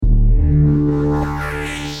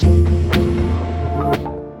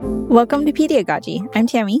Welcome to Pediagogy. I'm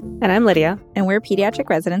Tammy. And I'm Lydia. And we're pediatric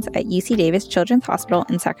residents at UC Davis Children's Hospital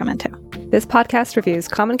in Sacramento. This podcast reviews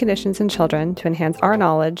common conditions in children to enhance our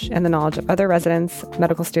knowledge and the knowledge of other residents,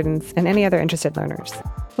 medical students, and any other interested learners.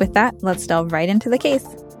 With that, let's delve right into the case.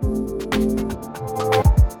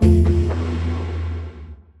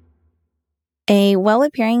 A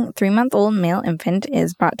well-appearing 3-month-old male infant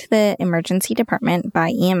is brought to the emergency department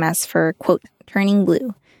by EMS for, quote, turning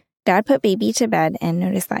blue. Dad put baby to bed and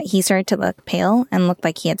noticed that he started to look pale and looked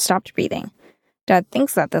like he had stopped breathing. Dad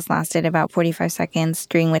thinks that this lasted about 45 seconds,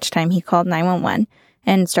 during which time he called 911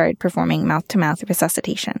 and started performing mouth-to-mouth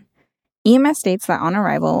resuscitation. EMS states that on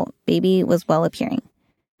arrival, baby was well-appearing.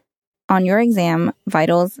 On your exam,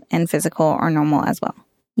 vitals and physical are normal as well.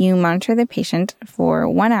 You monitor the patient for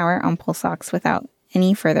 1 hour on pulse ox without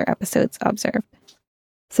any further episodes observed.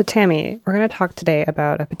 So Tammy, we're going to talk today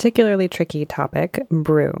about a particularly tricky topic,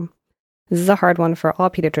 Brue. This is a hard one for all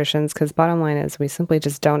pediatricians because bottom line is we simply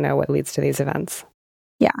just don't know what leads to these events.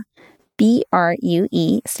 Yeah.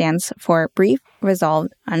 BRUE stands for Brief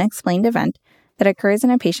Resolved Unexplained Event that occurs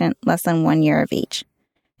in a patient less than 1 year of age.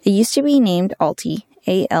 It used to be named ALTE,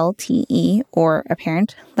 A-L-T-E, or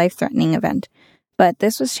Apparent Life-Threatening Event, but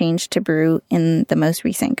this was changed to Brue in the most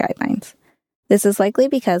recent guidelines. This is likely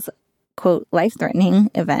because, quote, life-threatening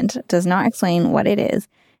event does not explain what it is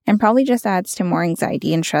and probably just adds to more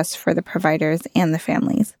anxiety and stress for the providers and the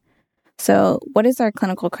families. So what is our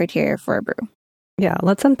clinical criteria for a Brue? Yeah,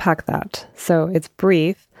 let's unpack that. So it's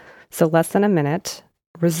brief, so less than a minute,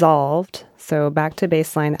 resolved, so back to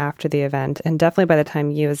baseline after the event, and definitely by the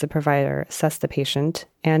time you as a provider assess the patient,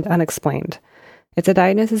 and unexplained. It's a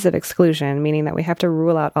diagnosis of exclusion, meaning that we have to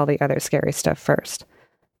rule out all the other scary stuff first.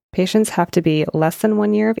 Patients have to be less than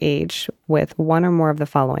 1 year of age with one or more of the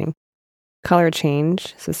following: color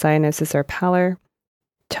change, so cyanosis or pallor,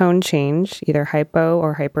 tone change, either hypo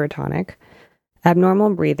or hypertonic, abnormal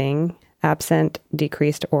breathing, absent,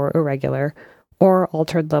 decreased, or irregular, or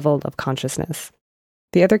altered level of consciousness.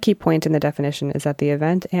 The other key point in the definition is that the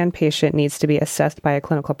event and patient needs to be assessed by a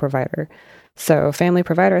clinical provider. So family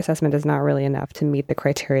provider assessment is not really enough to meet the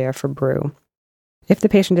criteria for Brue. If the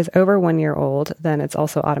patient is over 1 year old, then it's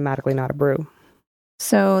also automatically not a Brue.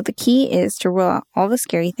 So the key is to rule out all the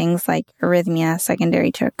scary things like arrhythmia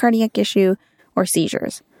secondary to a cardiac issue or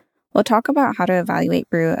seizures. We'll talk about how to evaluate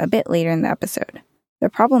Brue a bit later in the episode. The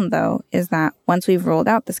problem, though, is that once we've ruled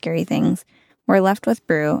out the scary things, we're left with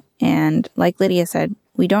Brue, and like Lydia said,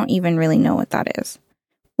 we don't even really know what that is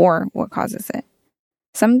or what causes it.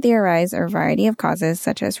 Some theorize a variety of causes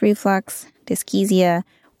such as reflux, dyschezia,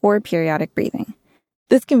 or periodic breathing.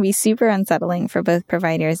 This can be super unsettling for both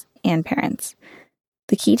providers and parents.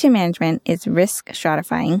 The key to management is risk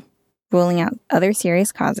stratifying, ruling out other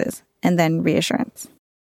serious causes, and then reassurance.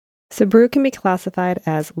 So Brue can be classified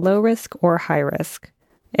as low risk or high risk.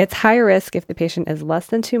 It's high risk if the patient is less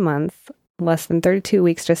than 2 months, less than 32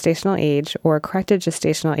 weeks gestational age, or corrected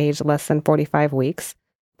gestational age less than 45 weeks.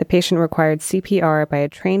 The patient required CPR by a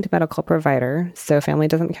trained medical provider, so family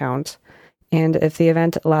doesn't count. And if the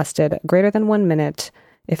event lasted greater than 1 minute,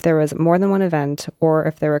 if there was more than one event, or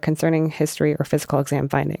if there were concerning history or physical exam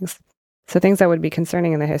findings. So things that would be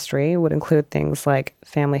concerning in the history would include things like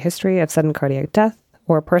family history of sudden cardiac death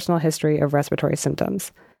or personal history of respiratory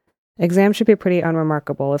symptoms. Exam should be pretty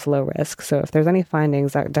unremarkable if low risk, so if there's any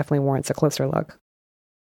findings, that definitely warrants a closer look.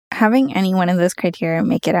 Having any one of those criteria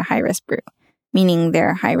make it a high-risk Brue, meaning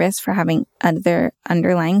they're high risk for having other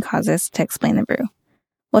underlying causes to explain the Brue.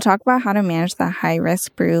 We'll talk about how to manage the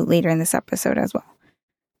high-risk Brue later in this episode as well.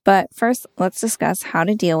 But first, let's discuss how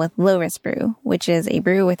to deal with low-risk Brue, which is a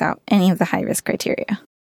Brue without any of the high-risk criteria.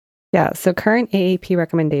 Yeah, so current AAP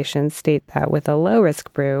recommendations state that with a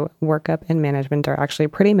low-risk Brue, workup and management are actually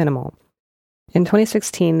pretty minimal. In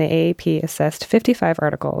 2016, the AAP assessed 55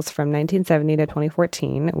 articles from 1970 to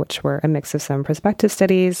 2014, which were a mix of some prospective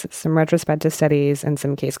studies, some retrospective studies, and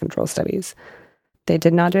some case control studies. They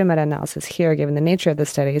did not do a meta-analysis here given the nature of the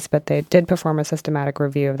studies, but they did perform a systematic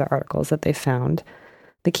review of the articles that they found.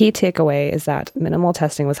 The key takeaway is that minimal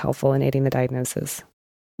testing was helpful in aiding the diagnosis.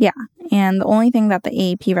 Yeah, and the only thing that the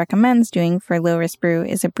AAP recommends doing for low-risk Brue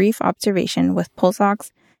is a brief observation with pulse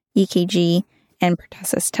ox, EKG, and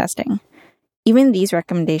pertussis testing. Even these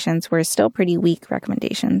recommendations were still pretty weak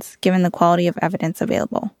recommendations, given the quality of evidence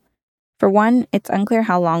available. For one, it's unclear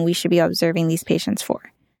how long we should be observing these patients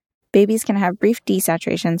for. Babies can have brief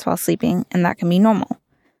desaturations while sleeping, and that can be normal.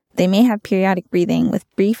 They may have periodic breathing with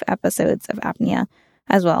brief episodes of apnea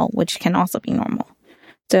as well, which can also be normal.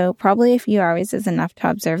 So probably a few hours is enough to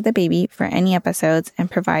observe the baby for any episodes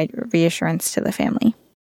and provide reassurance to the family.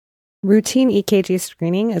 Routine EKG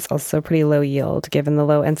screening is also pretty low yield given the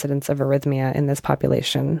low incidence of arrhythmia in this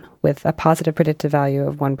population, with a positive predictive value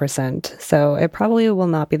of 1%. So it probably will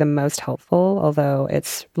not be the most helpful, although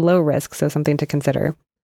it's low risk, so something to consider.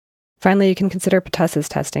 Finally, you can consider pertussis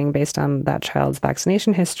testing based on that child's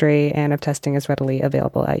vaccination history and if testing is readily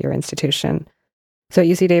available at your institution. So at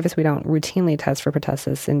UC Davis, we don't routinely test for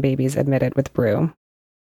pertussis in babies admitted with Brue.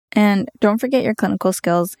 And don't forget your clinical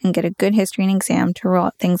skills and get a good history and exam to rule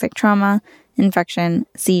out things like trauma, infection,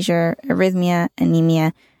 seizure, arrhythmia,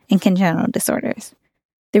 anemia, and congenital disorders.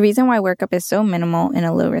 The reason why workup is so minimal in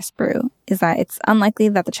a low-risk Brue is that it's unlikely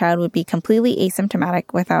that the child would be completely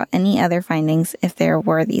asymptomatic without any other findings if there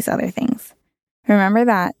were these other things. Remember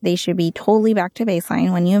that they should be totally back to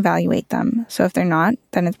baseline when you evaluate them, so if they're not,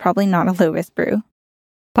 then it's probably not a low-risk Brue.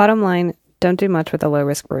 Bottom line, don't do much with a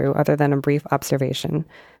low-risk Brue other than a brief observation.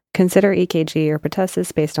 Consider EKG or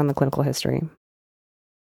pertussis based on the clinical history.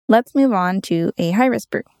 Let's move on to a high-risk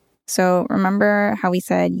Brue. So remember how we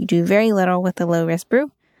said you do very little with the low-risk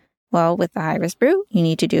Brue? Well, with the high-risk Brue, you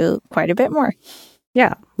need to do quite a bit more.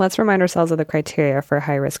 Yeah, let's remind ourselves of the criteria for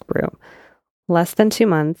high-risk Brue. Less than 2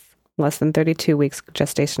 months, less than 32 weeks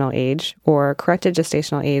gestational age, or corrected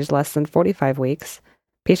gestational age less than 45 weeks.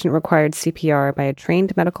 Patient required CPR by a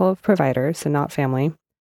trained medical provider, so not family.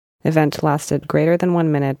 Event lasted greater than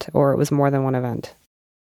 1 minute, or it was more than one event.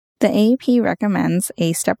 The AAP recommends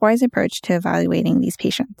a stepwise approach to evaluating these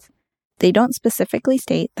patients. They don't specifically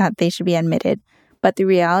state that they should be admitted, but the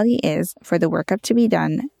reality is, for the workup to be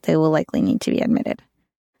done, they will likely need to be admitted.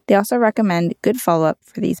 They also recommend good follow-up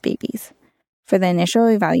for these babies. For the initial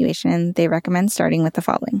evaluation, they recommend starting with the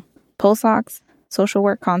following: pulse ox, social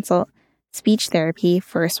work consult, speech therapy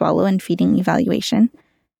for swallow and feeding evaluation,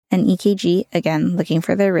 an EKG, again looking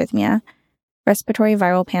for the arrhythmia, respiratory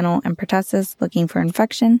viral panel and pertussis looking for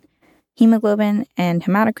infection, hemoglobin and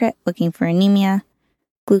hematocrit looking for anemia,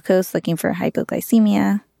 glucose looking for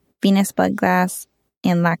hypoglycemia, venous blood gas,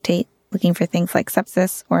 and lactate looking for things like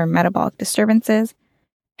sepsis or metabolic disturbances,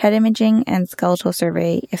 head imaging, and skeletal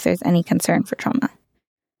survey if there's any concern for trauma.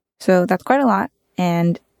 So that's quite a lot,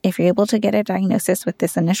 and if you're able to get a diagnosis with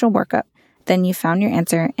this initial workup, then you found your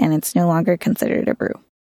answer and it's no longer considered a Brue.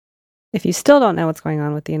 If you still don't know what's going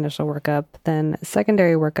on with the initial workup, then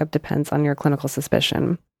secondary workup depends on your clinical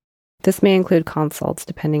suspicion. This may include consults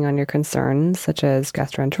depending on your concerns, such as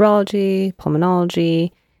gastroenterology,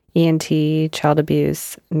 pulmonology, ENT, child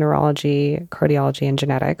abuse, neurology, cardiology, and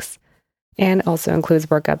genetics, and also includes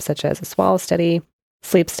workups such as a swallow study,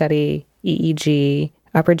 sleep study, EEG,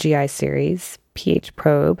 upper GI series, pH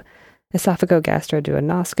probe,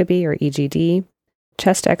 esophagogastroduodenoscopy or EGD,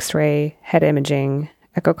 chest x-ray, head imaging,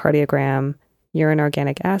 echocardiogram, urine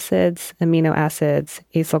organic acids, amino acids,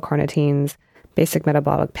 acyl carnitines, basic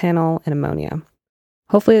metabolic panel, and ammonia.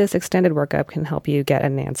 Hopefully this extended workup can help you get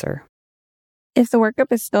an answer. If the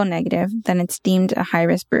workup is still negative, then it's deemed a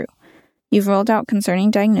high-risk Brue. You've ruled out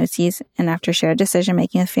concerning diagnoses, and after shared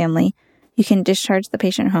decision-making with family, you can discharge the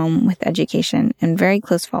patient home with education and very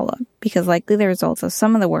close follow-up, because likely the results of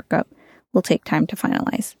some of the workup will take time to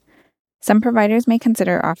finalize. Some providers may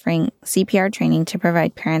consider offering CPR training to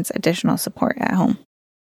provide parents additional support at home.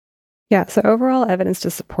 Yeah, so overall evidence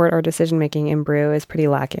to support our decision-making in Brue is pretty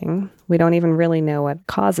lacking. We don't even really know what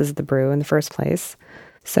causes the Brue in the first place.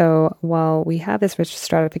 So while we have this risk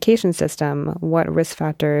stratification system, what risk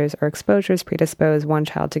factors or exposures predispose one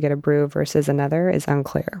child to get a Brue versus another is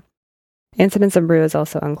unclear. Incidence of Brue is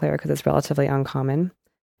also unclear because it's relatively uncommon.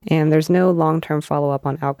 And there's no long-term follow-up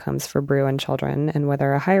on outcomes for Brue in children and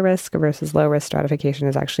whether a high-risk versus low-risk stratification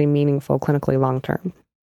is actually meaningful clinically long-term.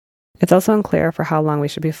 It's also unclear for how long we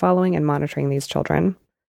should be following and monitoring these children.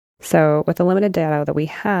 So with the limited data that we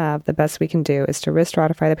have, the best we can do is to risk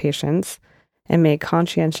stratify the patients and make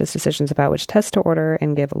conscientious decisions about which tests to order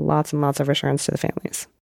and give lots and lots of assurance to the families.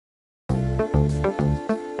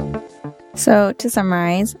 So to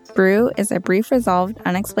summarize, Brue is a brief resolved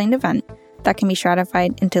unexplained event that can be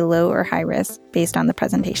stratified into low or high risk based on the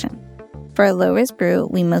presentation. For a low-risk Brue,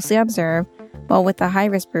 we mostly observe, while with a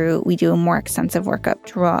high-risk Brue, we do a more extensive workup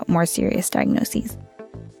to rule out more serious diagnoses.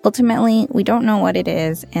 Ultimately, we don't know what it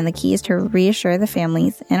is, and the key is to reassure the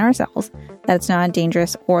families and ourselves that it's not a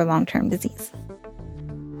dangerous or long-term disease.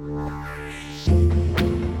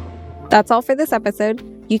 That's all for this episode.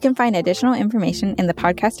 You can find additional information in the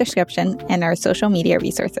podcast description and our social media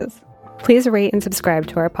resources. Please rate and subscribe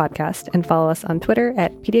to our podcast and follow us on Twitter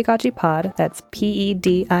at PediagogyPod. That's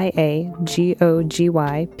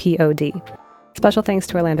PediagogyPod. Special thanks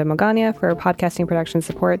to Orlando Mogania for podcasting production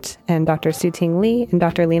support, and Dr. Su-Ting Lee and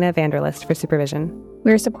Dr. Lena Vanderlist for supervision.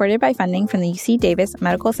 We are supported by funding from the UC Davis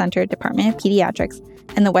Medical Center Department of Pediatrics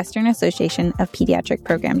and the Western Association of Pediatric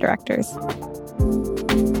Program Directors.